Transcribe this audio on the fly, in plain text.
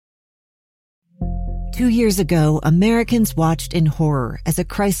2 years ago, Americans watched in horror as a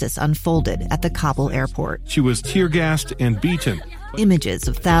crisis unfolded at the Kabul airport. She was tear-gassed and beaten. Images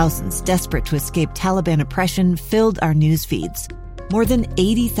of thousands desperate to escape Taliban oppression filled our news feeds. More than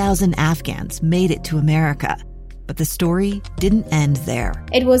 80,000 Afghans made it to America. But the story didn't end there.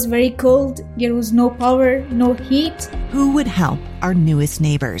 It was very cold. There was no power, no heat. Who would help our newest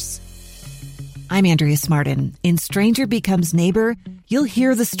neighbors? I'm Andrea Smartin. In Stranger Becomes Neighbor, you'll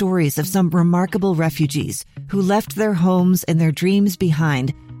hear the stories of some remarkable refugees who left their homes and their dreams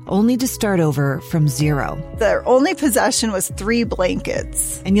behind, only to start over from zero. Their only possession was 3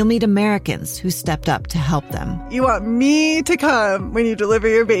 blankets. And you'll meet Americans who stepped up to help them. You want me to come when you deliver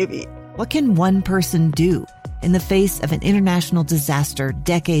your baby. What can one person do in the face of an international disaster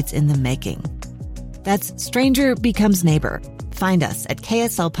decades in the making? That's Stranger Becomes Neighbor. Find us at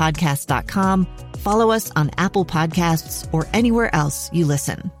kslpodcast.com. Follow us on Apple Podcasts or anywhere else you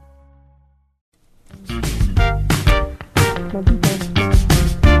listen.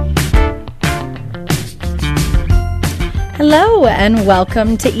 Hello, and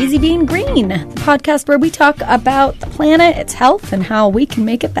welcome to Easy Being Green, the podcast where we talk about the planet, its health, and how we can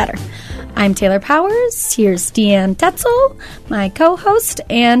make it better. I'm Taylor Powers. Here's Deanne Tetzel, my co-host,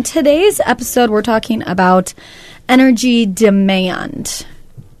 and today's episode we're talking about energy demand.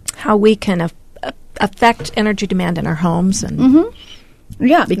 How we can affect energy demand in our homes and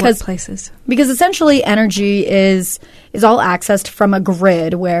workplaces. Because essentially energy is all accessed from a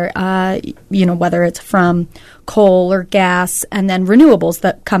grid where, whether it's from coal or gas and then renewables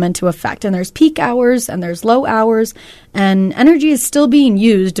that come into effect. And there's peak hours and there's low hours, and energy is still being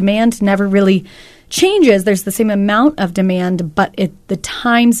used. Demand never really changes. There's the same amount of demand, but the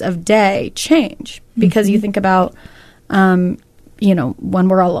times of day change because you think about, when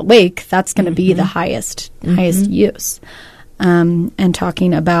we're all awake, that's going to be the highest use. And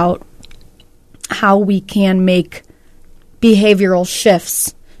talking about how we can make behavioral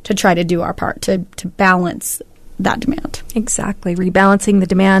shifts to try to do our part to balance that demand. Exactly. Rebalancing the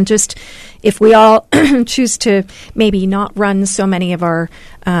demand. Just if we all choose to maybe not run so many of our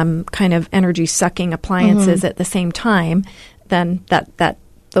kind of energy sucking appliances at the same time, then that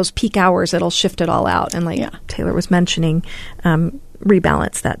those peak hours, it'll shift it all out. And Taylor was mentioning,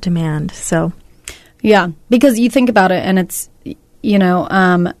 rebalance that demand. So, yeah, because you think about it and it's,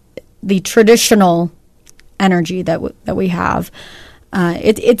 the traditional energy that we have,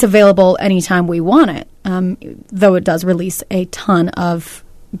 it's available anytime we want it, though it does release a ton of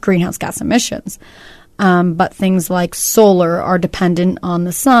greenhouse gas emissions. But things like solar are dependent on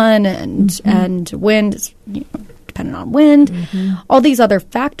the sun and wind, dependent on wind, all these other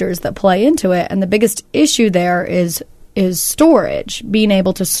factors that play into it. And the biggest issue there is storage, being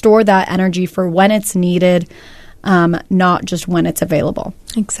able to store that energy for when it's needed, not just when it's available.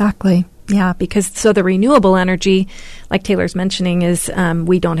 Exactly. Yeah, because so the renewable energy, like Taylor's mentioning, is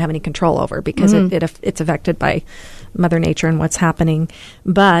we don't have any control over because it's affected by Mother Nature and what's happening.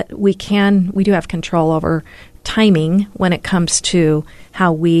 But we do have control over timing when it comes to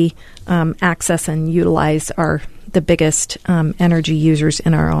how we access and utilize the biggest energy users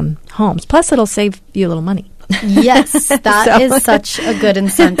in our own homes. Plus, it'll save you a little money. Yes, that is such a good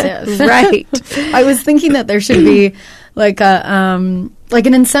incentive. Right. I was thinking that there should be like an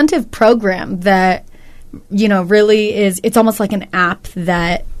incentive program that, really it's almost like an app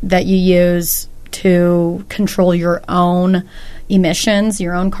that you use to control your own emissions,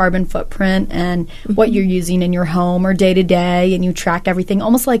 your own carbon footprint, and what you're using in your home or day to day, and you track everything,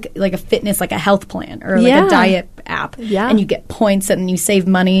 almost like a fitness, like a health plan or like a diet app. Yeah. And you get points and you save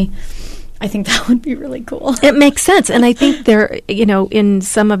money. I think that would be really cool. It makes sense. And I think there, in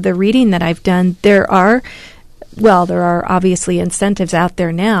some of the reading that I've done, there are obviously incentives out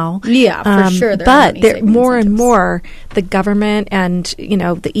there now. Yeah, for sure. But more and more, the government and,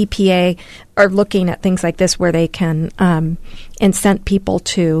 the EPA are looking at things like this where they can incent people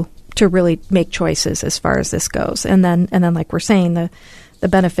to really make choices as far as this goes. And then like we're saying, the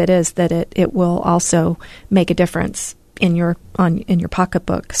benefit is that it will also make a difference in your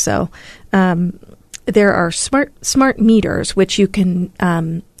pocketbook. So there are smart meters which you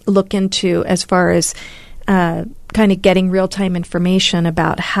can look into as far as kind of getting real-time information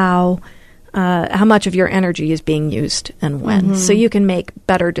about how much of your energy is being used and when. So you can make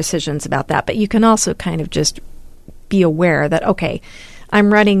better decisions about that. But you can also kind of just be aware that, okay,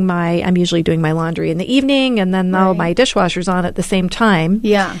 I'm usually doing my laundry in the evening and then my dishwasher's on at the same time.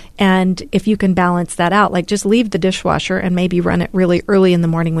 Yeah. And if you can balance that out, like just leave the dishwasher and maybe run it really early in the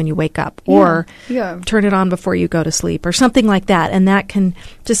morning when you wake up or turn it on before you go to sleep or something like that. And that can,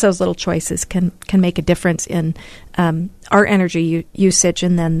 just those little choices can make a difference in our energy usage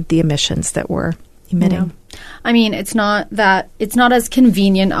and then the emissions that we're emitting. Yeah. I mean, it's not as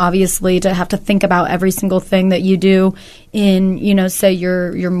convenient, obviously, to have to think about every single thing that you do in, say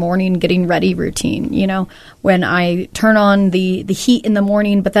your morning getting ready routine. When I turn on the heat in the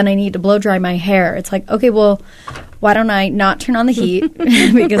morning, but then I need to blow dry my hair. It's like, okay, well, why don't I not turn on the heat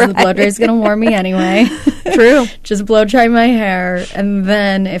because the blow dryer is going to warm me anyway. True. Just blow dry my hair, and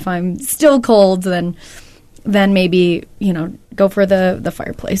then if I'm still cold, then maybe, go for the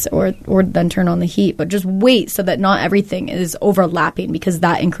fireplace or then turn on the heat. But just wait so that not everything is overlapping, because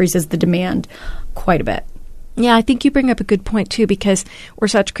that increases the demand quite a bit. Yeah, I think you bring up a good point, too, because we're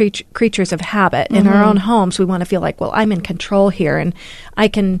such creatures of habit. In our own homes, we want to feel like, well, I'm in control here, and I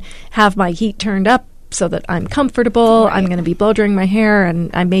can have my heat turned up so that I'm comfortable. Right. I'm going to be blow drying my hair,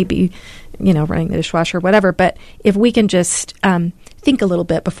 and I may be, running the dishwasher or whatever. But if we can just think a little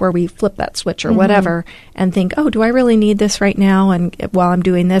bit before we flip that switch or whatever, and think, oh, do I really need this right now? And while I'm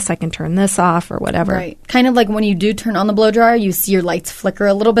doing this, I can turn this off or whatever. Right. Kind of like when you do turn on the blow dryer, you see your lights flicker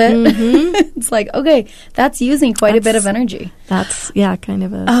a little bit. It's like, okay, that's using quite a bit of energy. That's, kind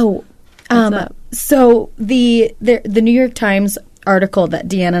of a... Oh, so the New York Times article that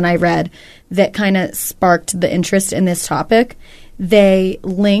Deanne and I read that kind of sparked the interest in this topic, they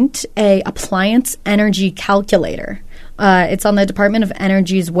linked a appliance energy calculator. It's on the Department of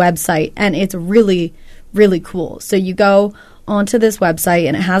Energy's website, and it's really, really cool. So you go onto this website,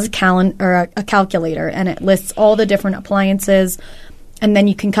 and it has a calculator, and it lists all the different appliances, and then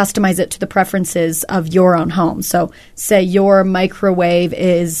you can customize it to the preferences of your own home. So say your microwave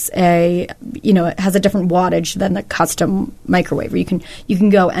is it has a different wattage than the custom microwave. You can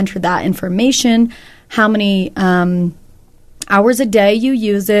go enter that information, how many hours a day you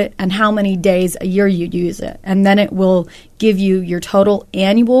use it, and how many days a year you use it. And then it will give you your total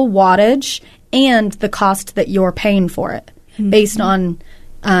annual wattage and the cost that you're paying for it based on,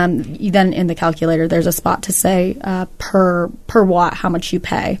 then in the calculator, there's a spot to say per watt how much you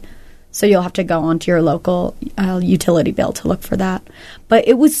pay. So you'll have to go onto your local utility bill to look for that. But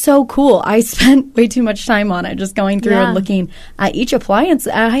it was so cool. I spent way too much time on it, just going through and looking at each appliance.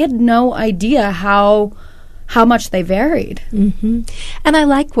 I had no idea how much they varied. And I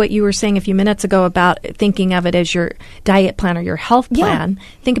like what you were saying a few minutes ago about thinking of it as your diet plan or your health plan.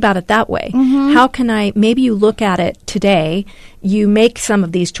 Think about it that way. How can maybe you look at it today, you make some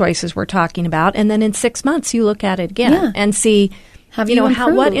of these choices we're talking about, and then in 6 months you look at it again and see,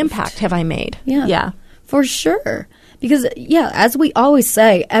 what impact have I made? Yeah, for sure. Because, as we always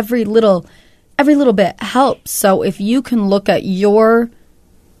say, every little bit helps. So if you can look at your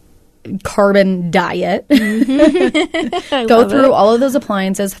carbon diet, go through all of those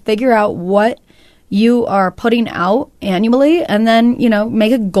appliances, figure out what you are putting out annually, and then,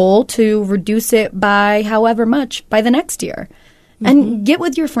 make a goal to reduce it by however much by the next year. And get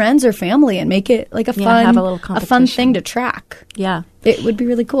with your friends or family and make it like a fun thing to track. Yeah. It would be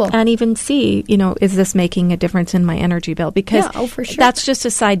really cool. And even see, is this making a difference in my energy bill? Because for sure. That's just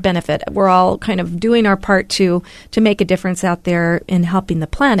a side benefit. We're all kind of doing our part to make a difference out there in helping the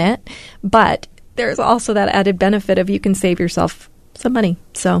planet. But there's also that added benefit of you can save yourself some money.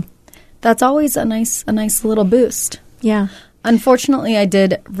 So that's always a nice little boost. Yeah. Unfortunately, I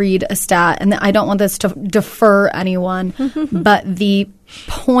did read a stat, and I don't want this to defer anyone, but the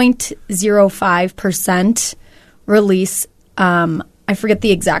 0.05% release, I forget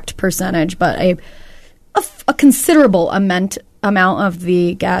the exact percentage, but a considerable amount of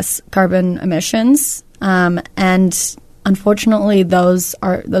the gas carbon emissions. And unfortunately, those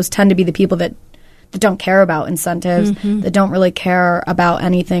tend to be the people that don't care about incentives, that don't really care about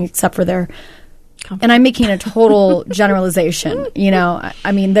anything except for their... And I'm making a total generalization.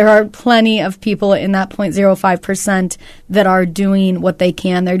 I mean, there are plenty of people in that 0.05% that are doing what they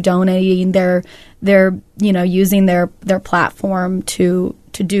can. They're donating. They're using their platform to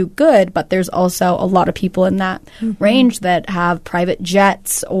do good. But there's also a lot of people in that range that have private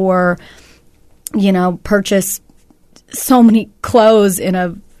jets or, purchase so many clothes in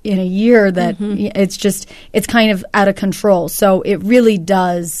a year that it's kind of out of control. So it really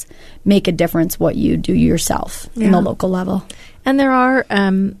does make a difference what you do yourself in the local level. And there are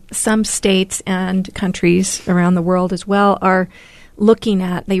some states and countries around the world as well are looking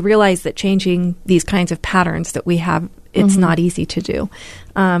at, they realize that changing these kinds of patterns that we have, it's not easy to do.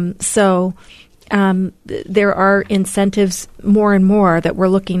 So there are incentives more and more that we're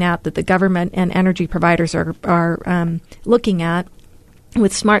looking at, that the government and energy providers are looking at,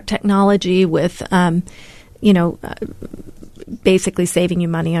 with smart technology, with, basically saving you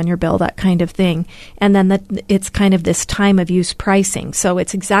money on your bill, that kind of thing. And then it's kind of this time of use pricing. So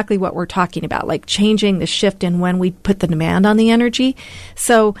it's exactly what we're talking about, like changing the shift in when we put the demand on the energy.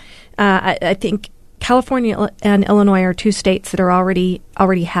 So I think California and Illinois are two states that are already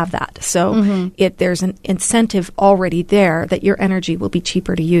have that. So there's an incentive already there that your energy will be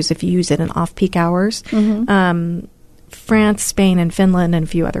cheaper to use if you use it in off-peak hours. France, Spain, and Finland, and a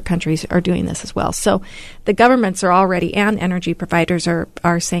few other countries are doing this as well. So the governments are already, and energy providers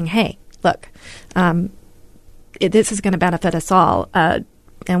are saying, hey, look, this is going to benefit us all, and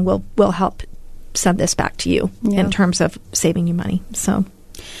we'll help send this back to you in terms of saving you money. So,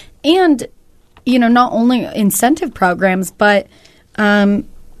 and not only incentive programs, but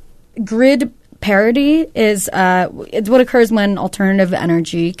grid parity is it's what occurs when alternative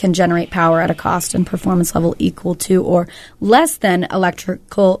energy can generate power at a cost and performance level equal to or less than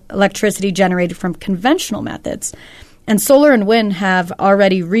electricity generated from conventional methods. And solar and wind have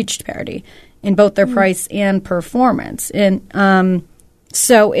already reached parity in both their price and performance. And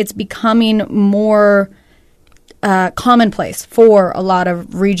so it's becoming more commonplace for a lot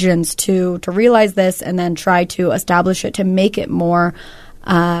of regions to realize this and then try to establish it to make it more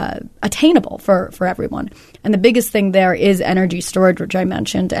attainable for everyone. And the biggest thing there is energy storage, which I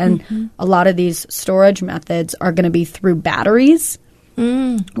mentioned. And a lot of these storage methods are going to be through batteries,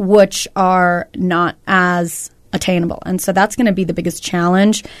 which are not as attainable. And so that's going to be the biggest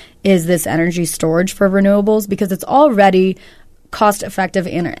challenge is this energy storage for renewables because it's already cost effective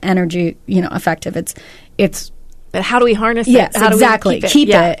and energy, effective. It's but how do we harness it? Yes, how exactly. Do we keep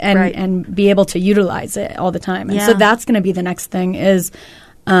it and, right. and be able to utilize it all the time. And so that's going to be the next thing is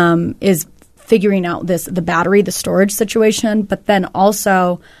figuring out the battery, the storage situation, but then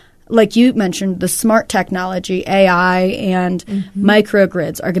also, like you mentioned, the smart technology, AI, and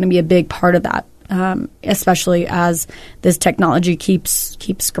microgrids are going to be a big part of that, especially as this technology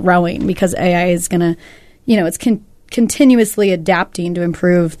keeps growing because AI is going to, it's continuously adapting to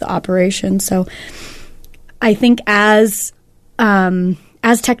improve the operation. So I think as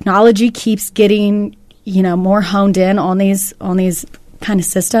technology keeps getting, more honed in on these kind of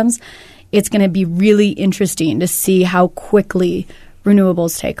systems, it's going to be really interesting to see how quickly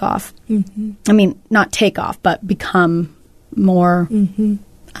renewables take off. I mean, not take off, but become more.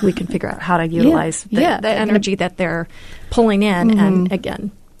 We can figure out how to utilize the energy that they're pulling in, and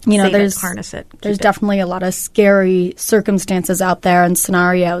again, harness it. There's definitely a lot of scary circumstances out there and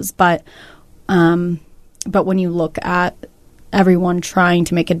scenarios, but when you look at everyone trying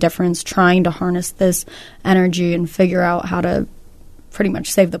to make a difference, trying to harness this energy and figure out how to pretty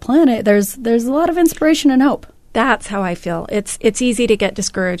much save the planet, there's a lot of inspiration and hope. That's how I feel. It's easy to get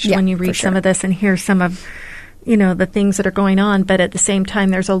discouraged when you read some of this and hear some of the things that are going on, but at the same time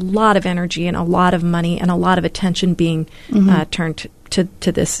there's a lot of energy and a lot of money and a lot of attention being turned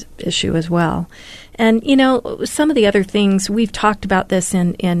to this issue as well. And some of the other things, we've talked about this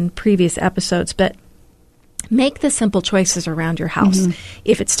in previous episodes, but make the simple choices around your house.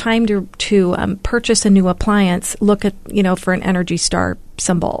 If it's time to purchase a new appliance, look at, for an Energy Star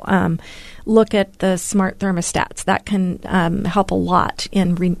symbol. Look at the smart thermostats. That can help a lot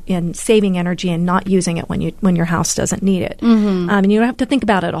in saving energy and not using it when your house doesn't need it. And you don't have to think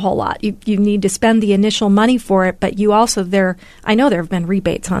about it a whole lot. You need to spend the initial money for it, but you also I know there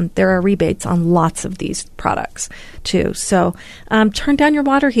are rebates on lots of these products too. So turn down your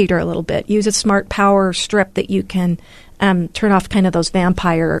water heater a little bit. Use a smart power strip that you can turn off kind of those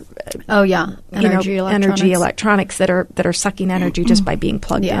vampire energy electronics that are sucking energy just by being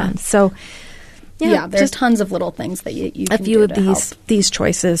plugged in. So there's just tons of little things that you can a few do of these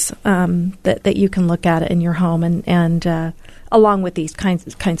choices that you can look at in your home and along with these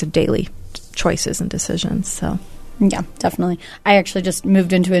kinds of daily choices and decisions. So yeah, definitely. I actually just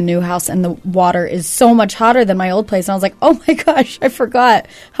moved into a new house and the water is so much hotter than my old place. And I was like, oh my gosh, I forgot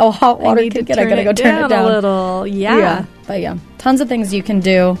how hot water can get. I got to go turn it down a little. Yeah. But tons of things you can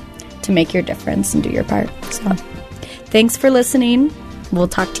do to make your difference and do your part. So thanks for listening. We'll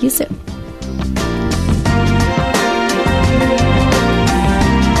talk to you soon.